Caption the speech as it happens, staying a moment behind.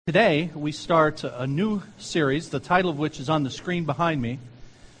Today, we start a new series, the title of which is on the screen behind me,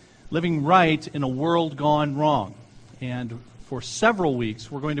 Living Right in a World Gone Wrong. And for several weeks,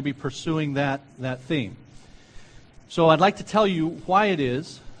 we're going to be pursuing that theme. So I'd like to tell you why it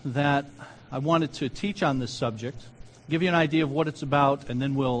is that I wanted to teach on this subject, give you an idea of what it's about, and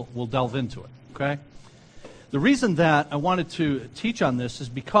then we'll delve into it, okay? The reason that I wanted to teach on this is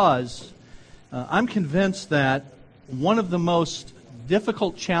because I'm convinced that one of the most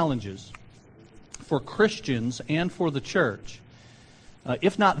difficult challenges for Christians and for the church,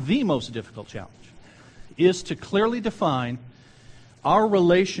 if not the most difficult challenge, is to clearly define our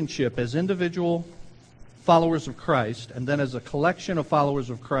relationship as individual followers of Christ and then as a collection of followers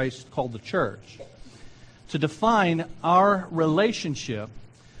of Christ called the church, to define our relationship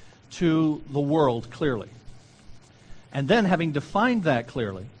to the world clearly. And then, having defined that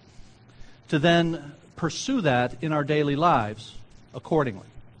clearly, to then pursue that in our daily lives accordingly.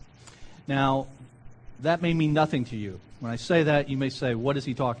 Now, that may mean nothing to you. When I say that, you may say, what is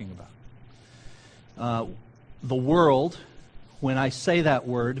he talking about? The world, when I say that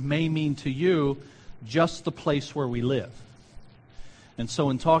word, may mean to you just the place where we live. And so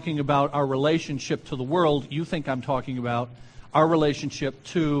in talking about our relationship to the world, you think I'm talking about our relationship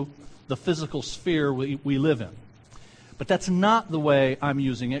to the physical sphere we live in. But that's not the way I'm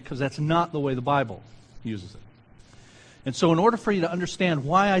using it, because that's not the way the Bible uses it. And so in order for you to understand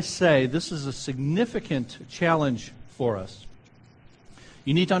why I say this is a significant challenge for us,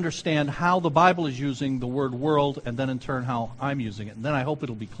 you need to understand how the Bible is using the word world, and then in turn how I'm using it. And then I hope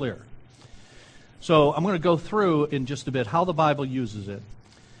it'll be clear. So I'm going to go through in just a bit how the Bible uses it.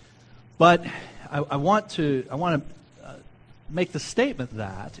 But I want to make the statement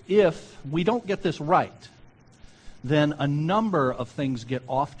that if we don't get this right, then a number of things get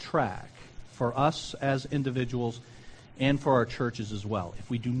off track for us as individuals and for our churches as well. If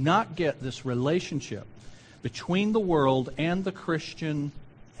we do not get this relationship between the world and the Christian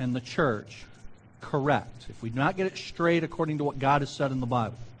and the church correct, if we do not get it straight according to what God has said in the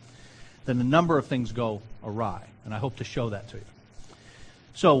Bible, then a number of things go awry. And I hope to show that to you.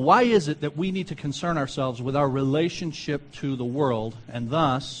 So why is it that we need to concern ourselves with our relationship to the world and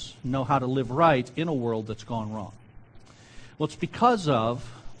thus know how to live right in a world that's gone wrong? Well, it's because of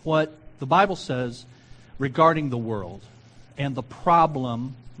what the Bible says regarding the world and the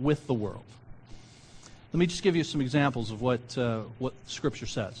problem with the world. Let me just give you some examples of what Scripture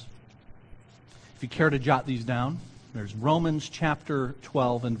says. If you care to jot these down, there's Romans chapter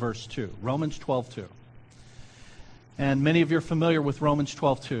 12 and verse 2. Romans 12:2. And many of you are familiar with Romans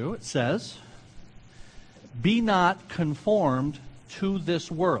 12:2. It says, "Be not conformed to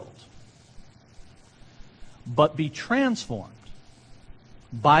this world, but be transformed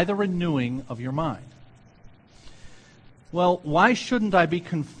by the renewing of your mind." Well, why shouldn't I be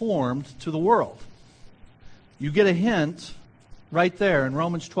conformed to the world? You get a hint right there in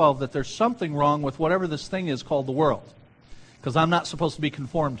Romans 12 that there's something wrong with whatever this thing is called the world, because I'm not supposed to be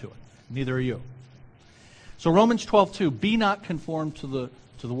conformed to it. Neither are you. So Romans 12:2, be not conformed to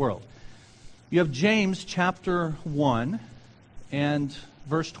the world. You have James chapter 1 and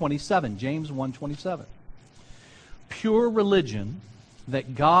verse 27. James 1:27. Pure religion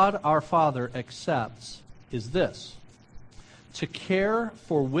that God our Father accepts is this: to care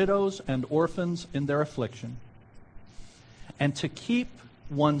for widows and orphans in their affliction, and to keep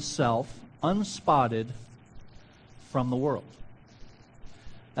oneself unspotted from the world.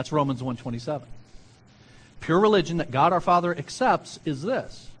 That's Romans 1:27. Pure religion that God our Father accepts is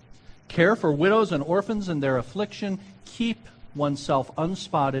this: care for widows and orphans in their affliction, keep oneself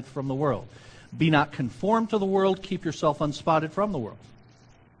unspotted from the world. Be not conformed to the world, keep yourself unspotted from the world.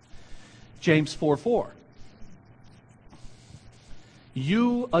 James 4:4.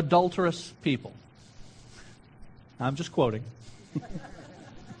 You adulterous people. I'm just quoting.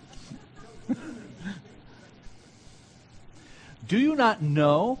 Do you not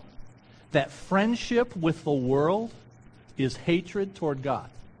know that friendship with the world is hatred toward God?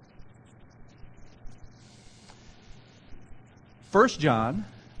 1 John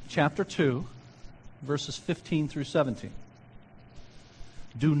chapter 2, verses 15 through 17.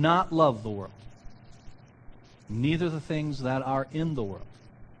 Do not love the world, neither the things that are in the world.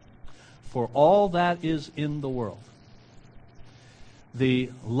 For all that is in the world,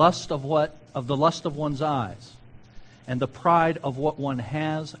 the lust of one's eyes, and the pride of what one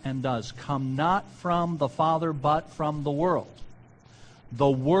has and does, come not from the Father, but from the world. The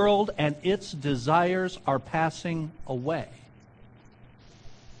world and its desires are passing away,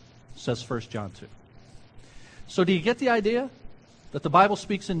 says 1 John 2. So do you get the idea that the Bible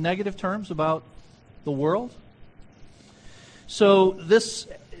speaks in negative terms about the world? So this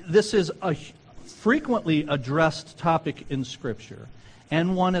this is a frequently addressed topic in Scripture,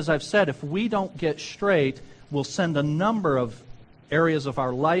 and one, as I've said, if we don't get straight, will send a number of areas of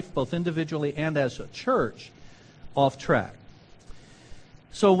our life, both individually and as a church, off track.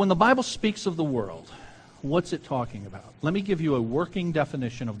 So when the Bible speaks of the world, what's it talking about? Let me give you a working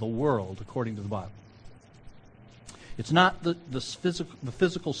definition of the world according to the Bible. It's not the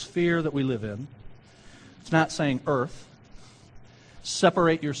physical sphere that we live in. It's not saying earth.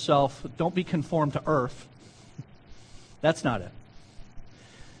 Separate yourself. Don't be conformed to earth. That's not it.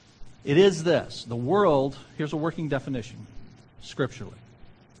 It is this. The world, here's a working definition, scripturally.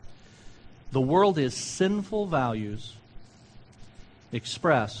 The world is sinful values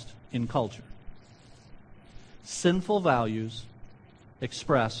expressed in culture. Sinful values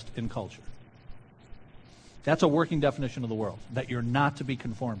expressed in culture. That's a working definition of the world, that you're not to be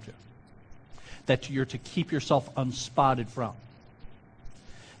conformed to, that you're to keep yourself unspotted from,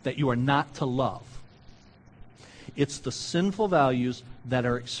 that you are not to love. It's the sinful values that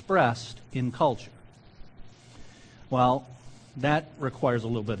are expressed in culture. Well, that requires a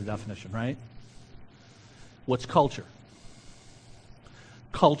little bit of definition, right? What's culture?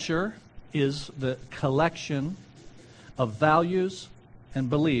 Culture is the collection of values and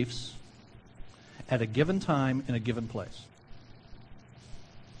beliefs at a given time in a given place.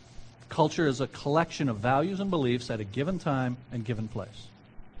 Culture is a collection of values and beliefs at a given time and given place.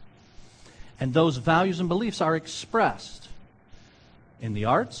 And those values and beliefs are expressed in the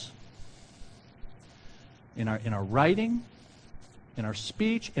arts, in our writing, in our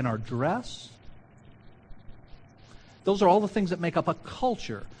speech, in our dress. Those are all the things that make up a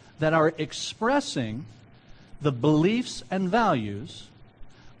culture that are expressing the beliefs and values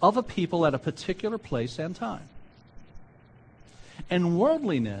of a people at a particular place and time. And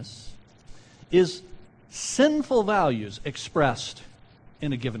worldliness is sinful values expressed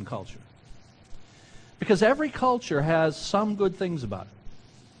in a given culture. Because every culture has some good things about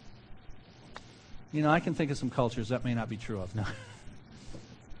it. You know, I can think of some cultures that may not be true of. No.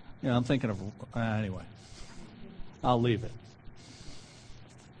 You know, I'm thinking of, anyway, I'll leave it.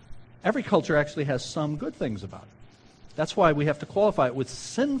 Every culture actually has some good things about it. That's why we have to qualify it with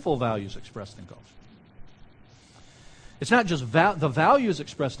sinful values expressed in culture. It's not just the values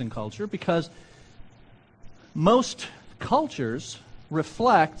expressed in culture, because most cultures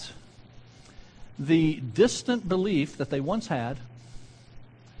reflect the distant belief that they once had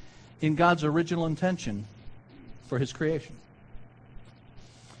in God's original intention for His creation.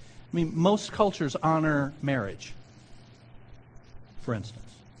 I mean, most cultures honor marriage, for instance.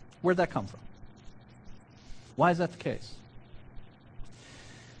 Where'd that come from? Why is that the case?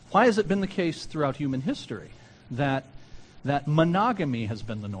 Why has it been the case throughout human history that monogamy has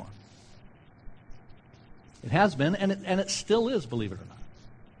been the norm? It has been, and it still is, believe it or not.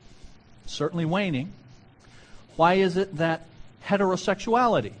 Certainly waning. Why is it that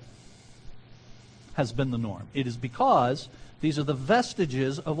heterosexuality has been the norm? It is because these are the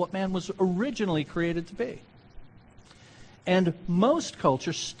vestiges of what man was originally created to be. And most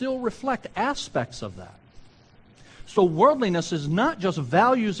cultures still reflect aspects of that. So worldliness is not just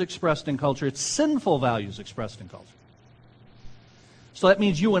values expressed in culture, it's sinful values expressed in culture. So that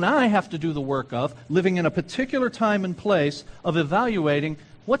means you and I have to do the work of living in a particular time and place of evaluating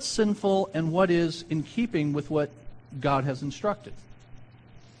what's sinful and what is in keeping with what God has instructed.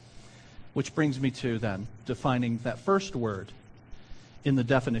 Which brings me to then defining that first word in the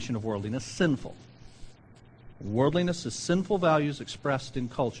definition of worldliness, sinful. Worldliness is sinful values expressed in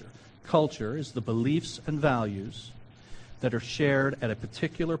culture. Culture is the beliefs and values that are shared at a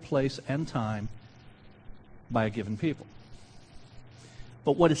particular place and time by a given people.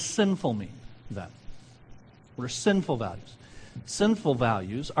 But what does sinful mean then? What are sinful values? Sinful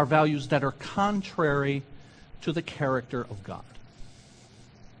values are values that are contrary to the character of God.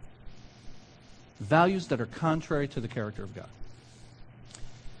 Values that are contrary to the character of God.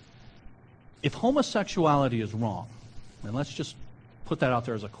 If homosexuality is wrong, and let's just put that out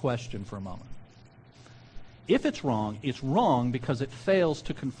there as a question for a moment. If it's wrong because it fails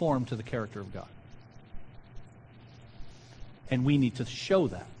to conform to the character of God. And we need to show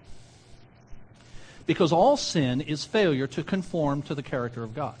that. Because all sin is failure to conform to the character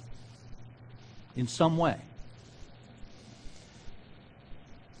of God in some way.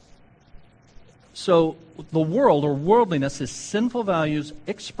 So the world, or worldliness, is sinful values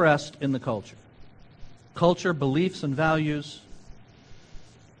expressed in the culture. Culture, beliefs, and values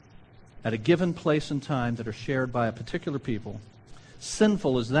at a given place and time that are shared by a particular people.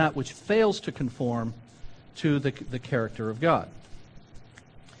 Sinful is that which fails to conform to the character of God.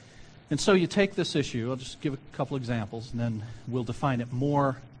 And so you take this issue, I'll just give a couple examples, and then we'll define it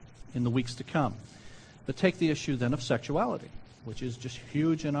more in the weeks to come. But take the issue then of sexuality, which is just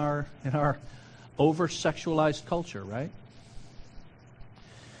huge in our over-sexualized culture, right?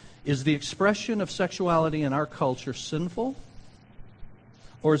 Is the expression of sexuality in our culture sinful?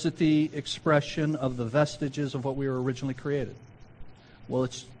 Or is it the expression of the vestiges of what we were originally created? Well,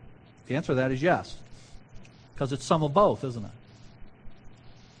 the answer to that is yes. Because it's some of both, isn't it?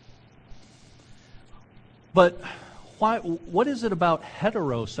 But what is it about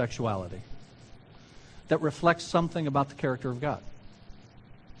heterosexuality that reflects something about the character of God?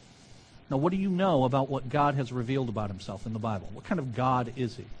 Now, what do you know about what God has revealed about himself in the Bible? What kind of God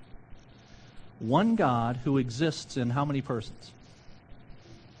is he? One God who exists in how many persons?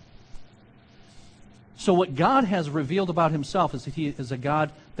 So what God has revealed about himself is that he is a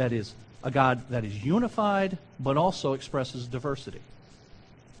God that is unified, but also expresses diversity.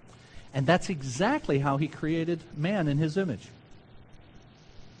 And that's exactly how he created man in his image.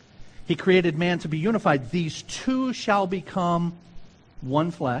 He created man to be unified. These two shall become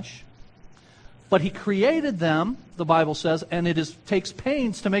one flesh. But he created them, the Bible says, and takes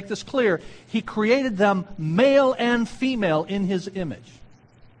pains to make this clear. He created them male and female in his image.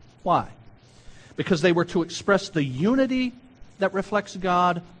 Why? Because they were to express the unity that reflects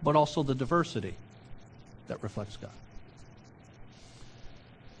God, but also the diversity that reflects God.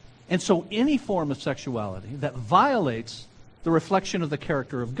 And so any form of sexuality that violates the reflection of the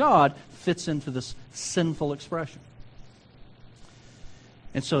character of God fits into this sinful expression.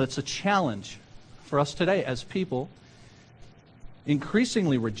 And so it's a challenge for us today as people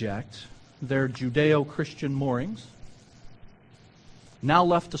increasingly reject their Judeo-Christian moorings, now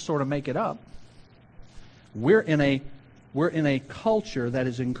left to sort of make it up. We're in a culture that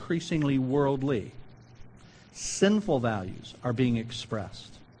is increasingly worldly. Sinful values are being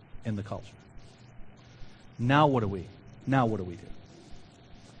expressed in the culture. Now what do we do?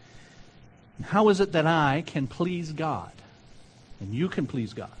 How is it that I can please God and you can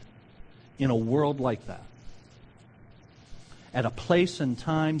please God in a world like that? At a place and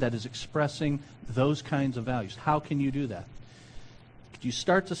time that is expressing those kinds of values. How can you do that? Do you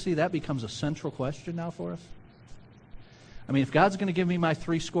start to see that becomes a central question now for us? I mean, if God's going to give me my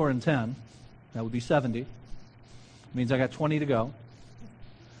 70, that would be 70. It means I got 20 to go.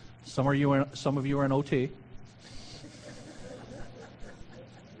 Some of you are in OT.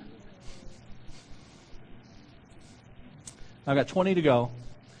 I've got 20 to go.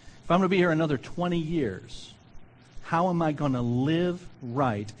 If I'm going to be here another 20 years, how am I going to live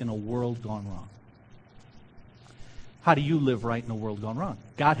right in a world gone wrong? How do you live right in a world gone wrong?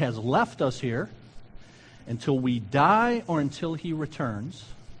 God has left us here until we die or until he returns.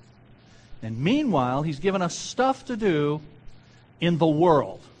 And meanwhile, he's given us stuff to do in the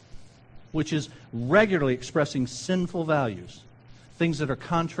world, which is regularly expressing sinful values, things that are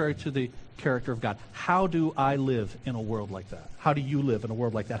contrary to the character of God. How do I live in a world like that? How do you live in a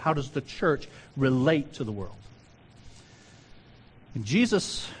world like that? How does the church relate to the world? And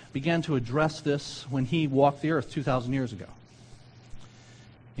Jesus began to address this when he walked the earth 2,000 years ago.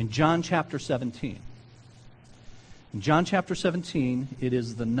 In John chapter 17. In John chapter 17, it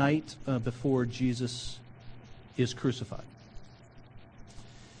is the night before Jesus is crucified.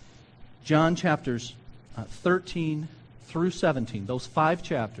 John chapters 13 through 17, those 5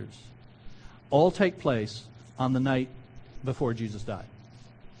 chapters, all take place on the night before Jesus died.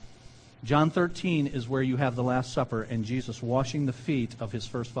 John 13 is where you have the Last Supper and Jesus washing the feet of his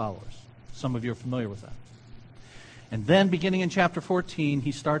first followers. Some of you are familiar with that. And then beginning in chapter 14,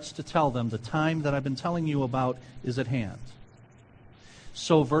 he starts to tell them the time that I've been telling you about is at hand.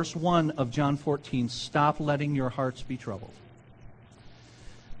 So verse 1 of John 14, stop letting your hearts be troubled.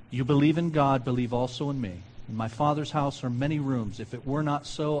 You believe in God, believe also in me. In my Father's house are many rooms. If it were not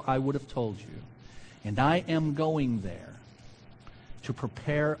so, I would have told you. And I am going there to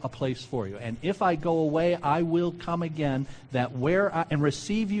prepare a place for you. And if I go away, I will come again, and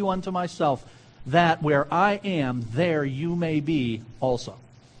receive you unto myself, that where I am, there you may be also.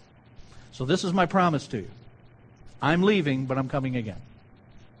 So this is my promise to you. I'm leaving, but I'm coming again.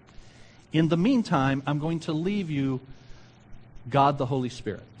 In the meantime, I'm going to leave you God the Holy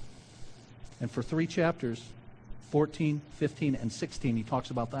Spirit. And for 3 chapters, 14, 15, and 16, he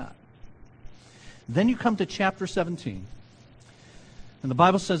talks about that. Then you come to chapter 17. And the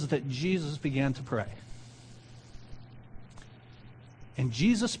Bible says that Jesus began to pray. And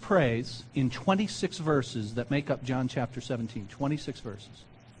Jesus prays in 26 verses that make up John chapter 17. 26 verses.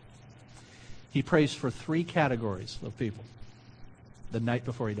 He prays for 3 categories of people the night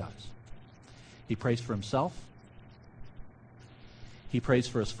before he dies. He prays for himself. He prays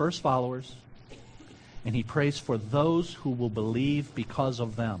for his first followers. And he prays for those who will believe because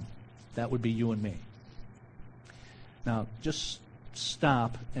of them. That would be you and me. Now, just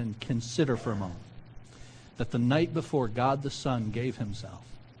stop and consider for a moment that the night before God the Son gave himself,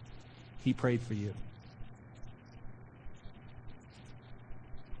 he prayed for you.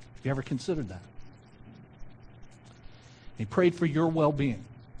 Have you ever considered that? He prayed for your well-being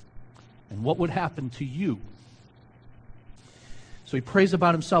and what would happen to you. So he prays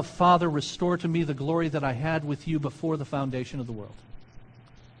about himself, Father, restore to me the glory that I had with you before the foundation of the world.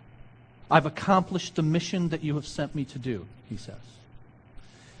 I've accomplished the mission that you have sent me to do, he says.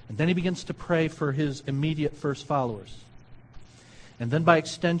 And then he begins to pray for his immediate first followers. And then by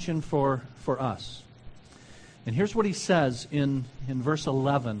extension for us. And here's what he says in verse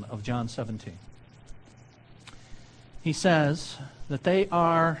 11 of John 17. He says that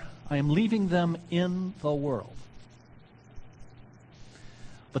I am leaving them in the world.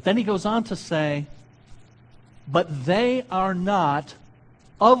 But then he goes on to say, but they are not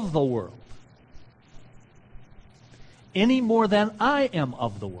of the world, any more than I am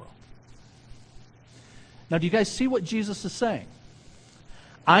of the world. Now, do you guys see what Jesus is saying?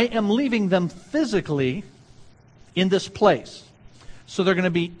 I am leaving them physically in this place. So they're going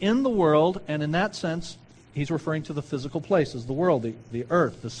to be in the world, and in that sense, he's referring to the physical places, the world, the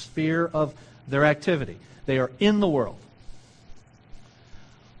earth, the sphere of their activity. They are in the world.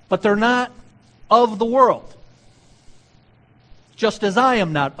 But they're not of the world, just as I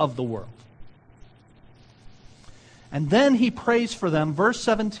am not of the world. And then he prays for them, verse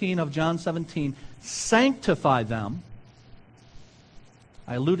 17 of John 17, sanctify them.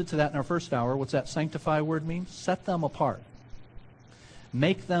 I alluded to that in our first hour. What's that sanctify word mean? Set them apart.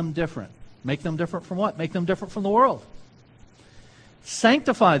 Make them different. Make them different from what? Make them different from the world.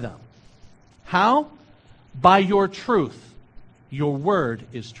 Sanctify them. How? By your truth. Your word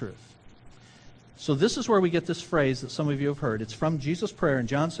is truth. So this is where we get this phrase that some of you have heard. It's from Jesus' prayer in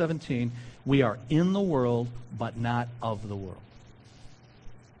John 17. We are in the world, but not of the world.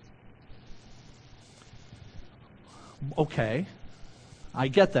 Okay, I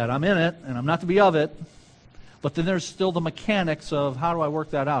get that. I'm in it, and I'm not to be of it. But then there's still the mechanics of how do I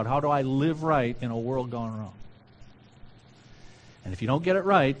work that out? How do I live right in a world gone wrong? And if you don't get it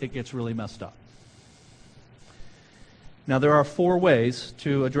right, it gets really messed up. Now, there are 4 ways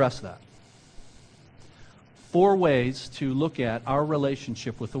to address that. 4 ways to look at our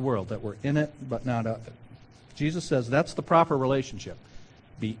relationship with the world, that we're in it but not of it. Jesus says that's the proper relationship.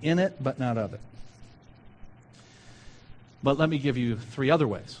 Be in it but not of it. But let me give you 3 other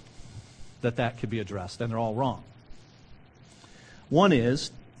ways that could be addressed, and they're all wrong. One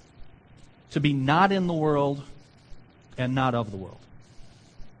is to be not in the world and not of the world.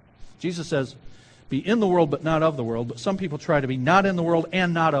 Jesus says, be in the world but not of the world, but some people try to be not in the world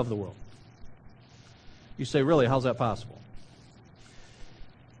and not of the world. You say, really, how's that possible?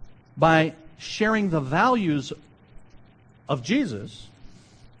 By sharing the values of Jesus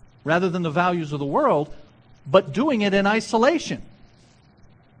rather than the values of the world, but doing it in isolation.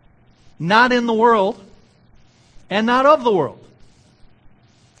 Not in the world and not of the world.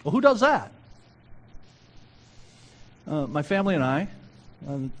 Well, who does that? My family and I,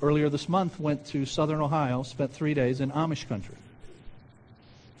 earlier this month, went to southern Ohio, spent 3 days in Amish country.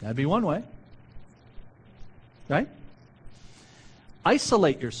 That'd be one way. Right?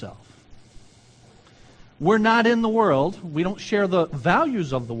 Isolate yourself. We're not in the world. We don't share the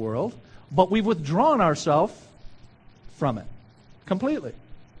values of the world, but we've withdrawn ourselves from it completely.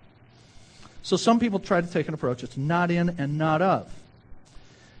 So some people try to take an approach. It's not in and not of.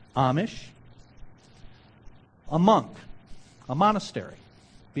 Amish, a monk, a monastery.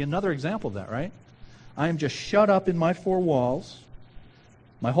 Be another example of that, right? I am just shut up in my 4 walls.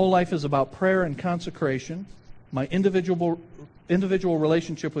 My whole life is about prayer and consecration, my individual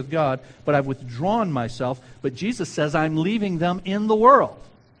relationship with God, but I've withdrawn myself. But Jesus says I'm leaving them in the world.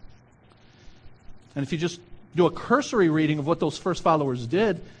 And if you just do a cursory reading of what those first followers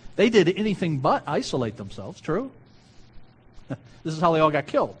did, they did anything but isolate themselves, true? This is how they all got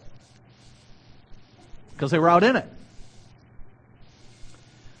killed. Because they were out in it.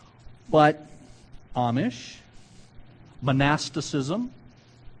 But Amish, monasticism,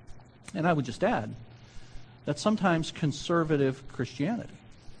 and I would just add, that's sometimes conservative Christianity.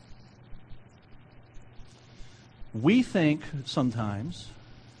 We think sometimes,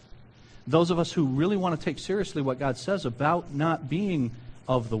 those of us who really want to take seriously what God says about not being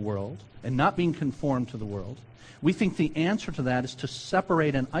of the world and not being conformed to the world, we think the answer to that is to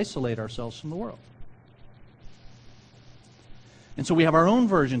separate and isolate ourselves from the world. And so we have our own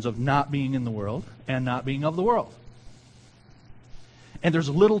versions of not being in the world and not being of the world. And there's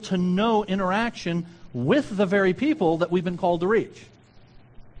little to no interaction with the very people that we've been called to reach.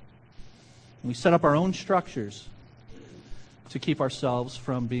 We set up our own structures to keep ourselves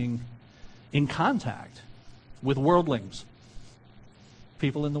from being in contact with worldlings,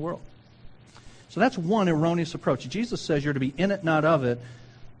 people in the world. So that's one erroneous approach. Jesus says you're to be in it, not of it,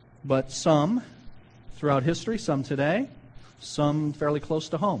 but some throughout history, some today, some fairly close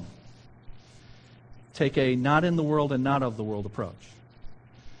to home, take a not in the world and not of the world approach.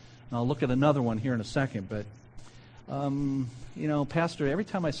 And I'll look at another one here in a second, but, Pastor, every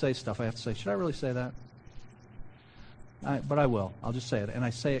time I say stuff, I have to say, should I really say that? But I will. I'll just say it. And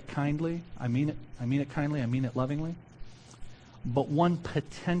I say it kindly. I mean it. I mean it kindly. I mean it lovingly. But one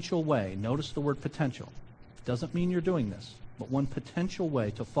potential way, notice the word potential. It doesn't mean you're doing this, but one potential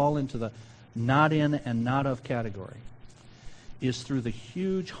way to fall into the not in and not of category is through the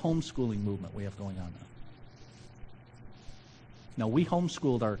huge homeschooling movement we have going on now. Now, we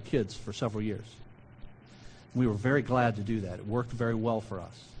homeschooled our kids for several years. We were very glad to do that. It worked very well for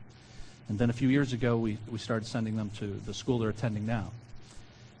us. And then a few years ago, we started sending them to the school they're attending now.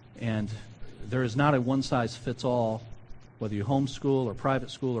 And there is not a one-size-fits-all, whether you homeschool or private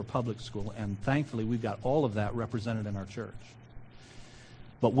school or public school, and thankfully we've got all of that represented in our church.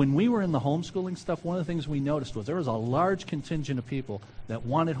 But when we were in the homeschooling stuff, one of the things we noticed was there was a large contingent of people that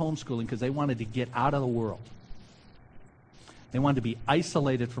wanted homeschooling because they wanted to get out of the world. They wanted to be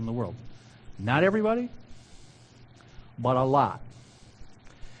isolated from the world. Not everybody, but a lot.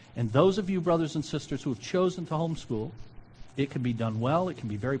 And those of you, brothers and sisters, who have chosen to homeschool, it can be done well. It can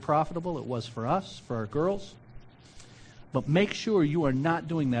be very profitable. It was for us, for our girls. But make sure you are not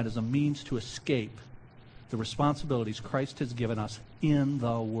doing that as a means to escape the responsibilities Christ has given us in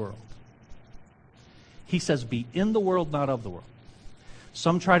the world. He says, be in the world, not of the world.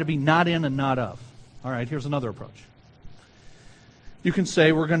 Some try to be not in and not of. All right, here's another approach. You can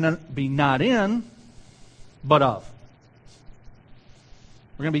say we're going to be not in, but of.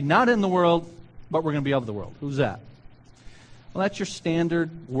 We're going to be not in the world, but we're going to be of the world. Who's that? Well, that's your standard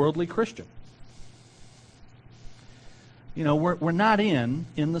worldly Christian. You know, we're not in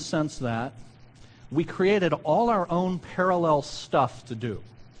the sense that we created all our own parallel stuff to do.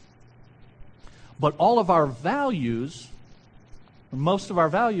 But all of our values, most of our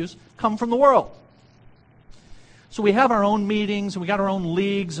values, come from the world. So we have our own meetings, and we got our own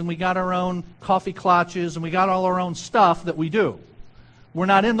leagues, and we got our own coffee clutches, and we got all our own stuff that we do. We're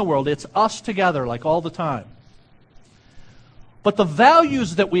not in the world. It's us together, like all the time. But the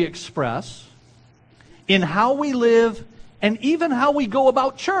values that we express in how we live and even how we go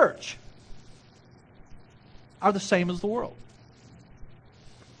about church are the same as the world.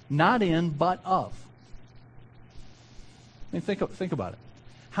 Not in, but of. I mean, think about it.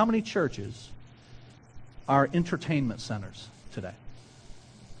 How many churches are entertainment centers today?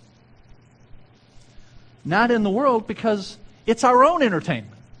 Not in the world because it's our own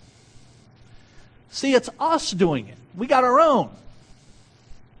entertainment. See, it's us doing it. We got our own.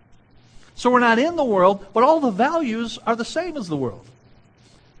 So we're not in the world, but all the values are the same as the world.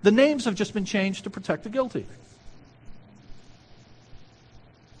 The names have just been changed to protect the guilty.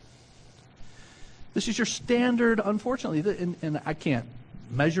 This is your standard, unfortunately, and I can't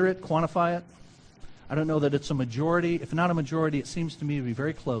measure it, quantify it. I don't know that it's a majority. If not a majority, it seems to me to be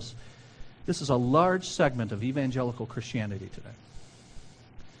very close. This is a large segment of evangelical Christianity today.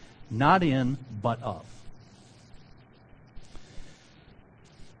 Not in, but of.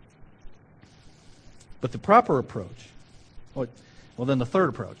 But the proper approach, well, then the third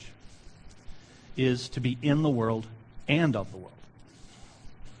approach, is to be in the world and of the world.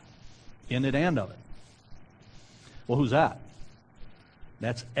 In it and of it. Well, who's that?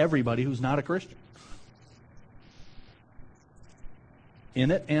 That's everybody who's not a Christian.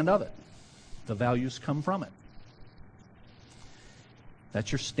 In it and of it. The values come from it.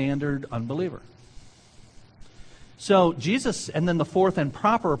 That's your standard unbeliever. So Jesus, and then the fourth and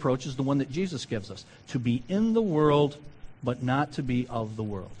proper approach is the one that Jesus gives us. To be in the world, but not to be of the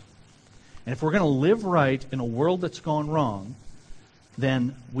world. And if we're going to live right in a world that's gone wrong,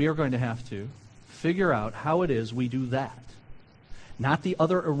 then we are going to have to figure out how it is we do that. Not the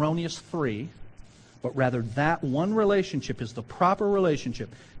other erroneous three, but rather that one relationship is the proper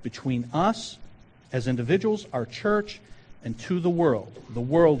relationship between us as individuals, our church, and to the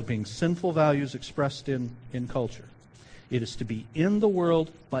world being sinful values expressed in culture. It is to be in the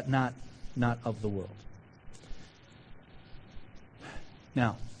world, but not of the world.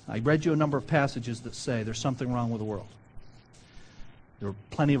 Now, I read you a number of passages that say there's something wrong with the world. There are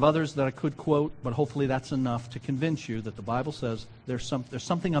plenty of others that I could quote, but hopefully that's enough to convince you that the Bible says there's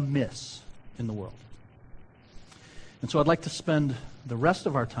something amiss in the world. And so I'd like to spend the rest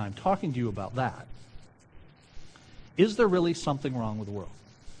of our time talking to you about that. Is there really something wrong with the world?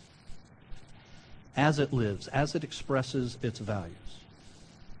 as it lives, as it expresses its values?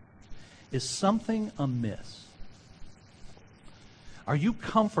 Is something amiss? Are you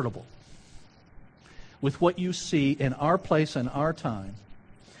comfortable with what you see in our place and our time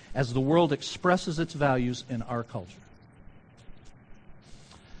as the world expresses its values in our culture?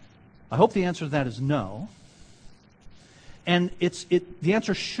 I hope the answer to that is no. And the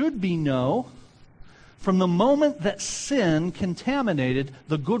answer should be no from the moment that sin contaminated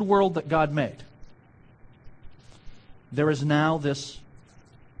the good world that God made. There is now this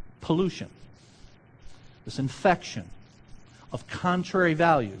pollution, this infection of contrary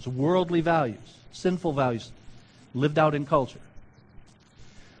values, worldly values, sinful values lived out in culture.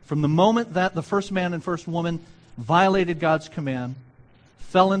 From the moment that the first man and first woman violated God's command,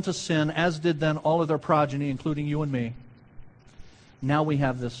 fell into sin, as did then all of their progeny, including you and me, now we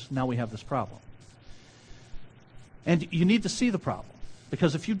have this problem. And you need to see the problem,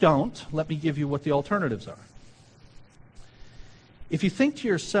 because if you don't, let me give you what the alternatives are. If you think to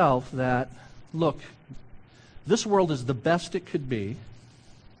yourself that, look, this world is the best it could be,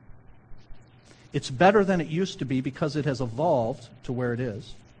 it's better than it used to be because it has evolved to where it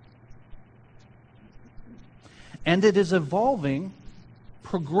is, and it is evolving,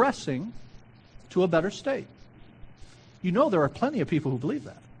 progressing to a better state. You know there are plenty of people who believe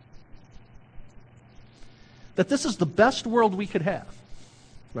that. That this is the best world we could have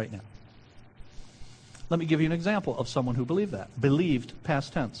right now. Let me give you an example of someone who believed that. Believed,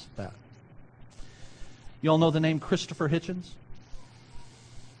 past tense, that. You all know the name Christopher Hitchens?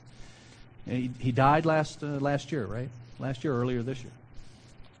 He died last year, right? Last year, earlier this year.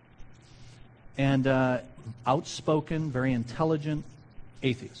 And outspoken, very intelligent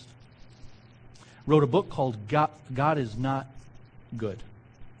atheist. Wrote a book called God is Not Good.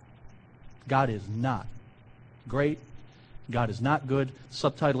 God is not great. God is not good.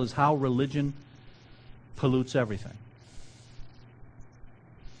 Subtitle is How Religion Pollutes Everything.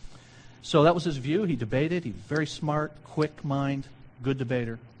 So that was his view. He debated. He was very smart, quick mind, good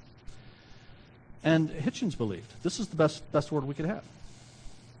debater. And Hitchens believed this is the best world we could have.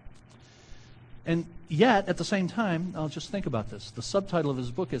 And yet, at the same time, I'll just think about this. The subtitle of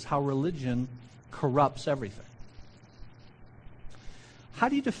his book is How Religion Corrupts Everything. How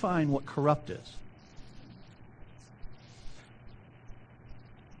do you define what corrupt is?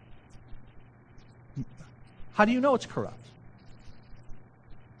 How do you know it's corrupt?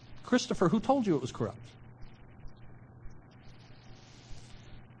 Christopher, who told you it was corrupt?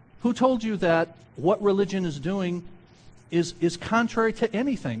 Who told you that what religion is doing is contrary to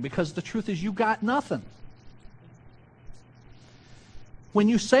anything? Because the truth is you got nothing. When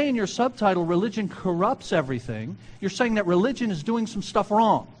you say in your subtitle, religion corrupts everything, you're saying that religion is doing some stuff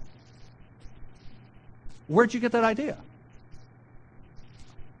wrong. Where'd you get that idea?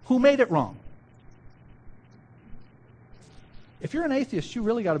 Who made it wrong? If you're an atheist, you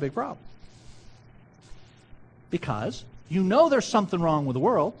really got a big problem. Because you know there's something wrong with the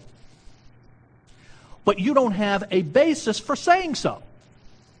world, but you don't have a basis for saying so.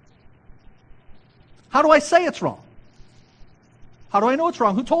 How do I say it's wrong? How do I know it's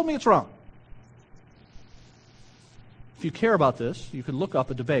wrong? Who told me it's wrong? If you care about this, you can look up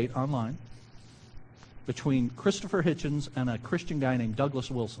a debate online between Christopher Hitchens and a Christian guy named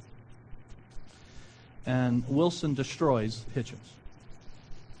Douglas Wilson. And Wilson destroys Hitchens,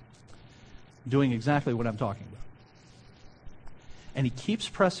 doing exactly what I'm talking about. And he keeps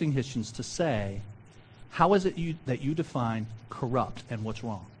pressing Hitchens to say, how is it that you define corrupt and what's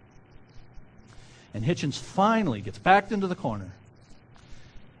wrong? And Hitchens finally gets backed into the corner,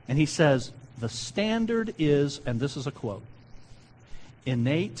 and he says, the standard is, and this is a quote,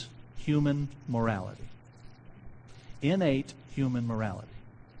 innate human morality. Innate human morality.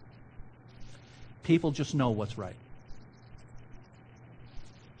 People just know what's right.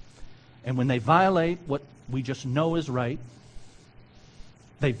 And when they violate what we just know is right,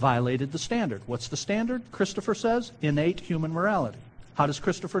 they violated the standard. What's the standard? Christopher says, innate human morality. How does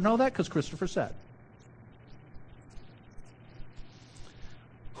Christopher know that? Because Christopher said.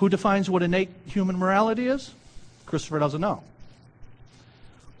 Who defines what innate human morality is? Christopher doesn't know.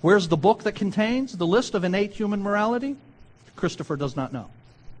 Where's the book that contains the list of innate human morality? Christopher does not know.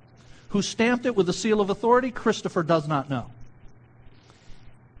 Who stamped it with the seal of authority? Christopher does not know.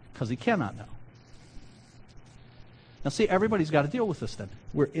 Because he cannot know. Now see, everybody's got to deal with this then.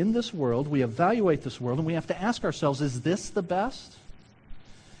 We're in this world, we evaluate this world, and we have to ask ourselves, is this the best?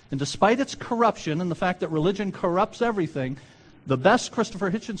 And despite its corruption and the fact that religion corrupts everything, the best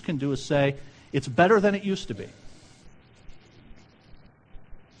Christopher Hitchens can do is say, it's better than it used to be.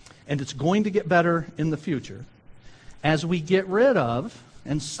 And it's going to get better in the future as we get rid of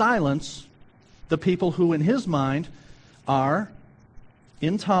and silence the people who, in his mind, are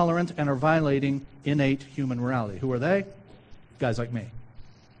intolerant and are violating innate human morality. Who are they? Guys like me.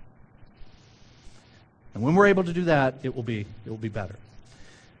 And when we're able to do that, it will be better.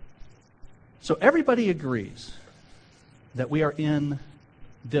 So everybody agrees that we are in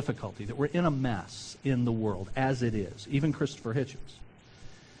difficulty, that we're in a mess in the world as it is, even Christopher Hitchens.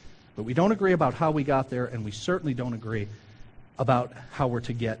 But we don't agree about how we got there, and we certainly don't agree about how we're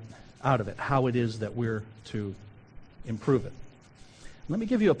to get out of it, how it is that we're to improve it. Let me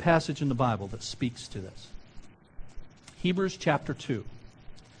give you a passage in the Bible that speaks to this. Hebrews chapter 2.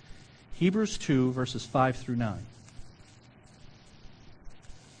 Hebrews 2, verses 5 through 9.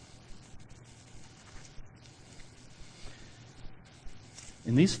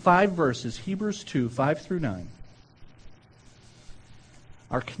 In these 5 verses, Hebrews 2, 5 through 9,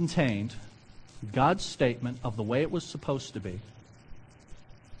 are contained God's statement of the way it was supposed to be,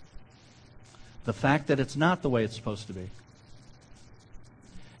 the fact that it's not the way it's supposed to be,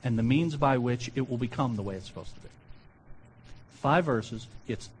 and the means by which it will become the way it's supposed to be. 5 verses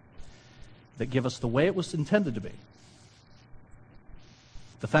that give us the way it was intended to be,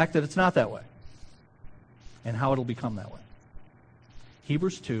 the fact that it's not that way, and how it'll become that way.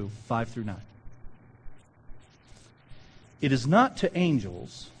 Hebrews 2, 5 through 9. It is not to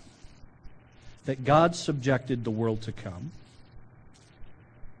angels that God subjected the world to come,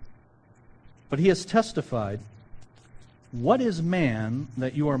 but he has testified, "What is man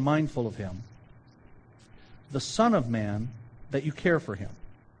that you are mindful of him? The Son of Man that you care for him?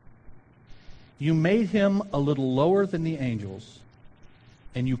 You made him a little lower than the angels,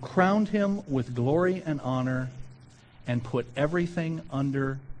 and you crowned him with glory and honor, and put everything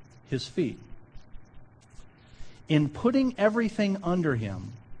under his feet." In putting everything under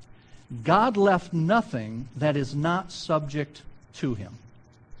him, God left nothing that is not subject to him.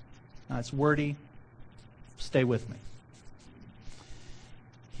 Now, it's wordy. Stay with me.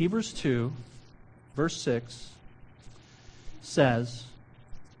 Hebrews 2, verse 6 says,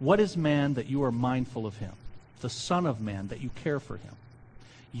 "What is man that you are mindful of him? The Son of Man that you care for him.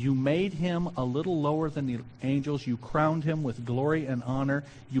 You made him a little lower than the angels. You crowned him with glory and honor.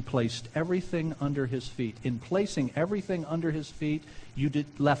 You placed everything under his feet." In placing everything under his feet, you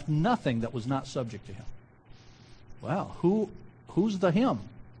left nothing that was not subject to him. Well, who's the him?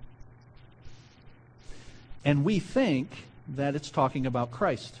 And we think that it's talking about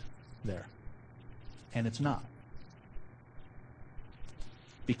Christ there. And it's not.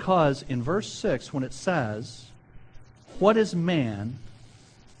 Because in verse 6, when it says, "What is man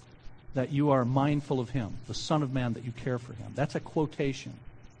that you are mindful of him, the Son of Man that you care for him?" That's a quotation.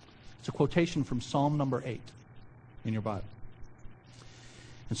 It's a quotation from Psalm number 8 in your Bible.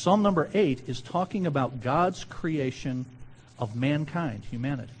 And Psalm number 8 is talking about God's creation of mankind,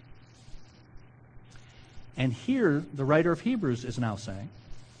 humanity. And here, the writer of Hebrews is now saying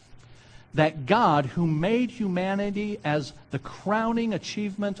that God, who made humanity as the crowning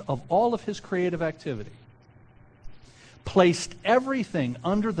achievement of all of his creative activity, placed everything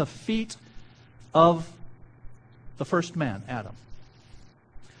under the feet of the first man, Adam,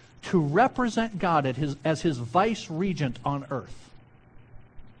 to represent God as his vice regent on earth.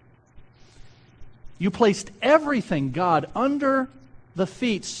 You placed everything, God, under the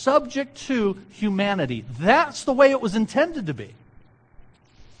feet, subject to humanity. That's the way it was intended to be.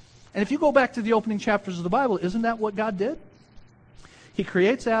 And if you go back to the opening chapters of the Bible, isn't that what God did? He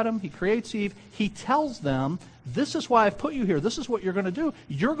creates Adam, he creates Eve, he tells them, "This is why I've put you here. This is what you're going to do.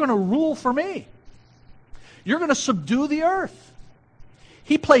 You're going to rule for me. You're going to subdue the earth."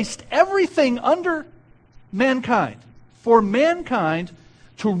 He placed everything under mankind, for mankind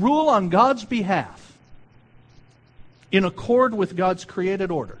to rule on God's behalf, in accord with God's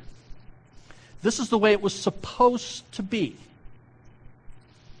created order. This is the way it was supposed to be.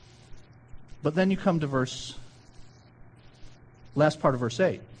 But then you come to last part of verse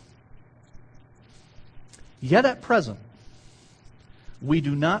 8. "Yet at present, we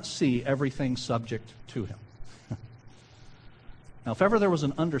do not see everything subject to him." Now, if ever there was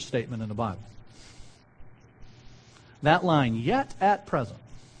an understatement in the Bible, that line, "yet at present,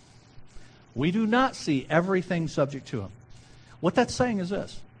 we do not see everything subject to him." What that's saying is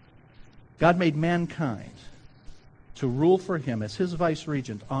this: God made mankind to rule for him as his vice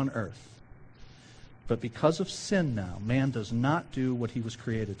regent on earth. But because of sin now, man does not do what he was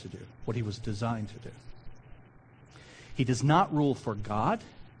created to do, what he was designed to do. He does not rule for God.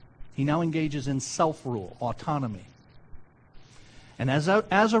 He now engages in self-rule, autonomy. And as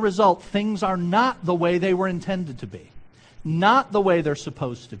a result, things are not the way they were intended to be, not the way they're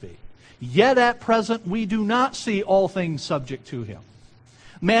supposed to be. Yet at present, we do not see all things subject to him.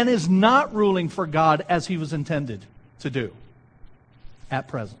 Man is not ruling for God as he was intended to do at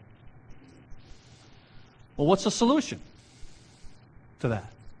present. Well, what's the solution to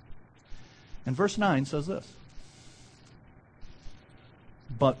that? And verse 9 says this.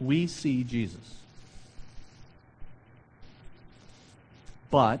 But we see Jesus.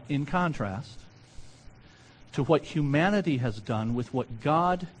 But, in contrast to what humanity has done with what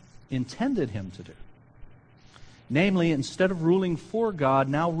God intended him to do, namely, instead of ruling for God,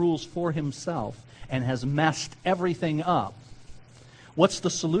 now rules for himself and has messed everything up. What's the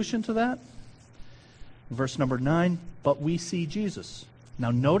solution to that? Verse number 9, but we see Jesus.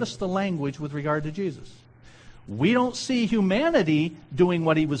 Now notice the language with regard to Jesus. We don't see humanity doing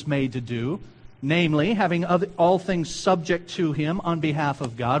what he was made to do, namely, having all things subject to him on behalf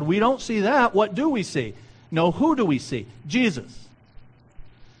of God. We don't see that. What do we see? No, who do we see? Jesus.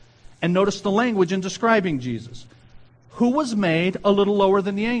 And notice the language in describing Jesus. Who was made a little lower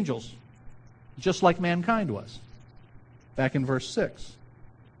than the angels, just like mankind was. Back in verse 6.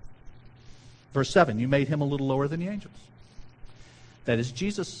 Verse 7, you made him a little lower than the angels. That is,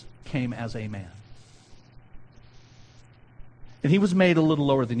 Jesus came as a man. And he was made a little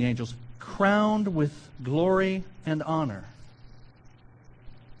lower than the angels, crowned with glory and honor.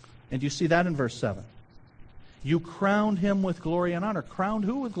 And you see that in verse 7. You crowned him with glory and honor. Crowned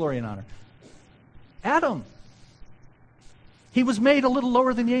who with glory and honor? Adam. He was made a little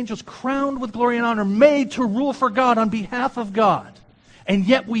lower than the angels, crowned with glory and honor, made to rule for God on behalf of God. And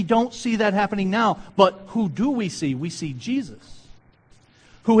yet we don't see that happening now. But who do we see? We see Jesus,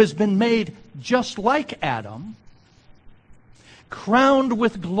 who has been made just like Adam, crowned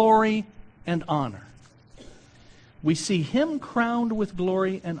with glory and honor. We see him crowned with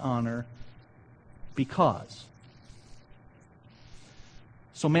glory and honor because.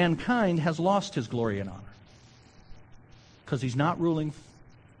 So mankind has lost his glory and honor because he's not ruling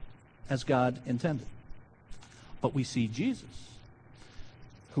as God intended. But we see Jesus,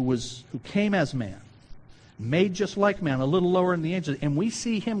 who came as man, made just like man, a little lower than the angels, and we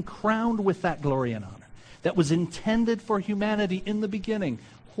see him crowned with that glory and honor that was intended for humanity in the beginning.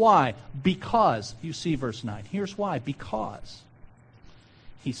 Why? Because, you see verse 9. Here's why. Because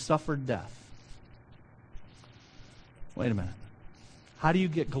he suffered death. Wait a minute. How do you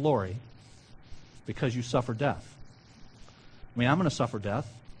get glory because you suffer death? I mean, I'm going to suffer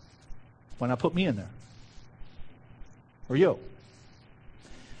death. Why not put me in there? Or you?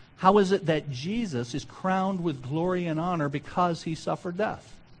 How is it that Jesus is crowned with glory and honor because he suffered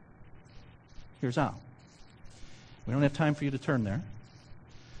death? Here's how. We don't have time for you to turn there.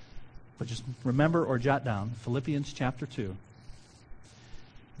 But just remember or jot down Philippians chapter 2,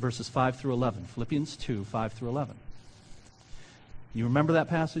 verses 5 through 11. Philippians 2, 5 through 11. You remember that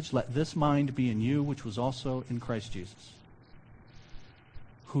passage? Let this mind be in you, which was also in Christ Jesus,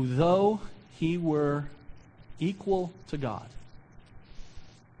 who though he were equal to God,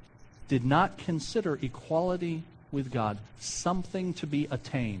 did not consider equality with God something to be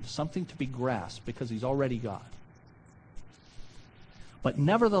attained, something to be grasped, because he's already God. But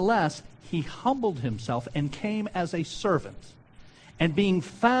nevertheless, he humbled himself and came as a servant. And being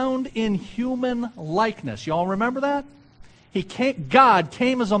found in human likeness. You all remember that? God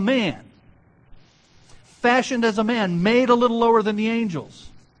came as a man. Fashioned as a man, made a little lower than the angels.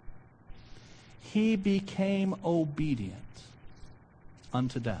 He became obedient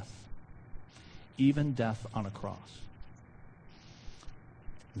unto death, even death on a cross.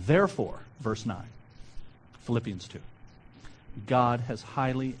 Therefore, verse 9, Philippians 2, God has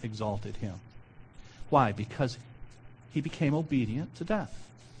highly exalted him. Why? Because he became obedient to death.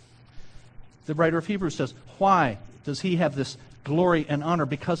 The writer of Hebrews says, why does he have this glory and honor?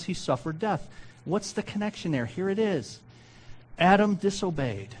 Because he suffered death. What's the connection there? Here it is. Adam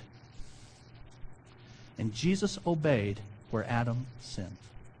disobeyed. And Jesus obeyed where Adam sinned.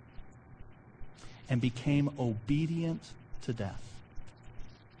 And became obedient to death.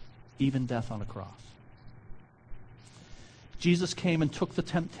 Even death on a cross. Jesus came and took the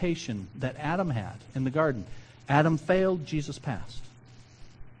temptation that Adam had in the garden. Adam failed, Jesus passed.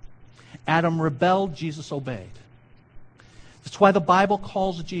 Adam rebelled, Jesus obeyed. That's why the Bible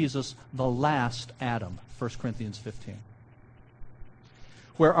calls Jesus the last Adam, 1 Corinthians 15.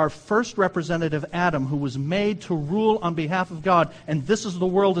 Where our first representative, Adam, who was made to rule on behalf of God, and this is the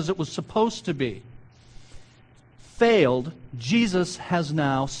world as it was supposed to be, failed, Jesus has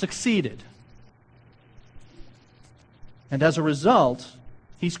now succeeded. And as a result,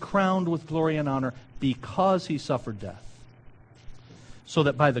 he's crowned with glory and honor because he suffered death. So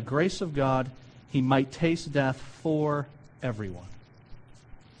that by the grace of God, he might taste death for everyone.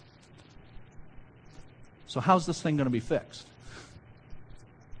 So how's this thing going to be fixed?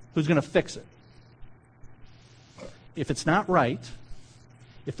 who's going to fix it. If it's not right,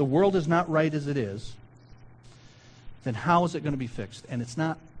 if the world is not right as it is, then how is it going to be fixed? And it's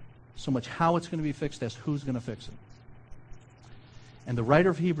not so much how it's going to be fixed as who's going to fix it. And the writer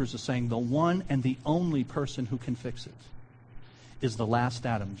of Hebrews is saying the one and the only person who can fix it is the last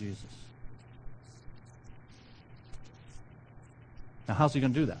Adam, Jesus. Now, how's he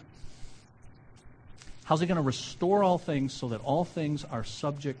going to do that? How's he going to restore all things so that all things are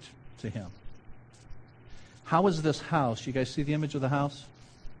subject to him? How is this house? You guys see the image of the house?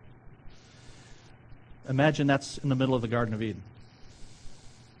 Imagine that's in the middle of the Garden of Eden.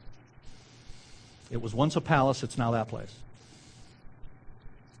 It was once a palace, it's now that place.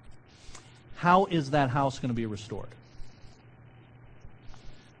 How is that house going to be restored?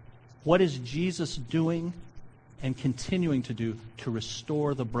 What is Jesus doing and continuing to do to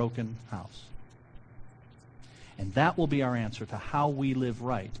restore the broken house? And that will be our answer to how we live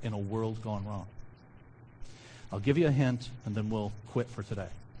right in a world gone wrong. I'll give you a hint, and then we'll quit for today.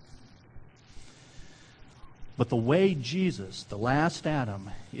 But the way Jesus, the last Adam,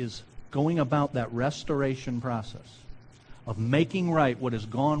 is going about that restoration process of making right what has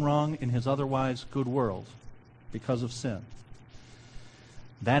gone wrong in his otherwise good world because of sin,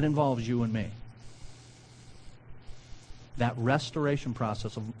 that involves you and me. That restoration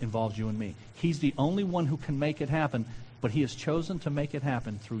process involves you and me. He's the only one who can make it happen, but he has chosen to make it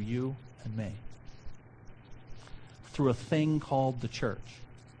happen through you and me. Through a thing called the church.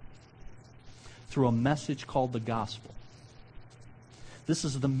 Through a message called the gospel. This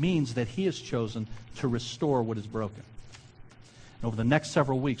is the means that he has chosen to restore what is broken. And over the next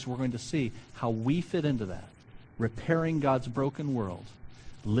several weeks, we're going to see how we fit into that, repairing God's broken world,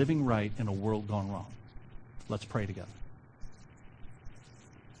 living right in a world gone wrong. Let's pray together.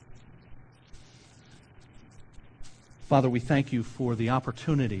 Father, we thank you for the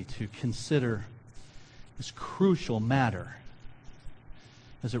opportunity to consider this crucial matter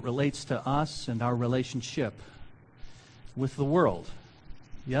as it relates to us and our relationship with the world.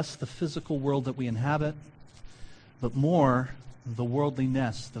 Yes, the physical world that we inhabit, but more the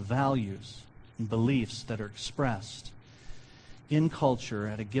worldliness, the values and beliefs that are expressed in culture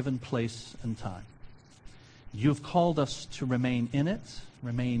at a given place and time. You've called us to remain in it,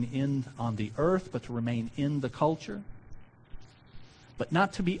 remain on the earth, but to remain in the culture, but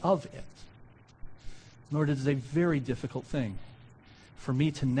not to be of it. Lord, it is a very difficult thing for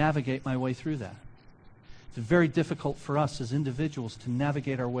me to navigate my way through that. It's very difficult for us as individuals to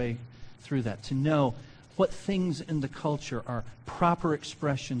navigate our way through that, to know what things in the culture are proper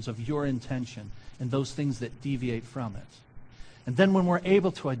expressions of your intention and those things that deviate from it. And then when we're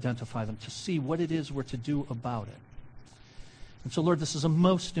able to identify them, to see what it is we're to do about it. And so, Lord, this is a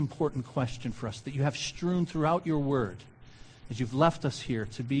most important question for us that you have strewn throughout your word as you've left us here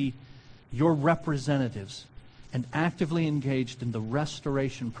to be your representatives and actively engaged in the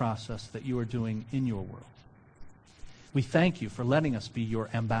restoration process that you are doing in your world. We thank you for letting us be your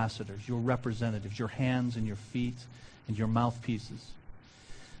ambassadors, your representatives, your hands and your feet and your mouthpieces.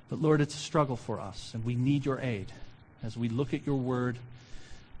 But Lord, it's a struggle for us, and we need your aid as we look at your word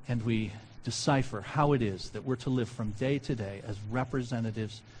and we decipher how it is that we're to live from day to day as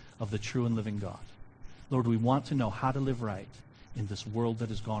representatives of the true and living God. Lord, we want to know how to live right in this world that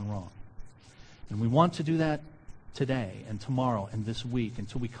has gone wrong. And we want to do that today and tomorrow and this week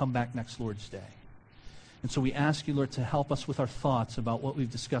until we come back next Lord's Day. And so we ask you, Lord, to help us with our thoughts about what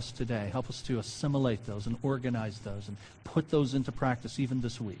we've discussed today. Help us to assimilate those and organize those and put those into practice even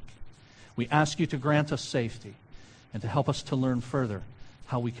this week. We ask you to grant us safety and to help us to learn further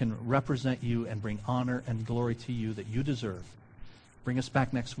how we can represent you and bring honor and glory to you that you deserve. Bring us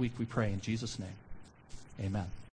back next week, we pray, in Jesus' name. Amen.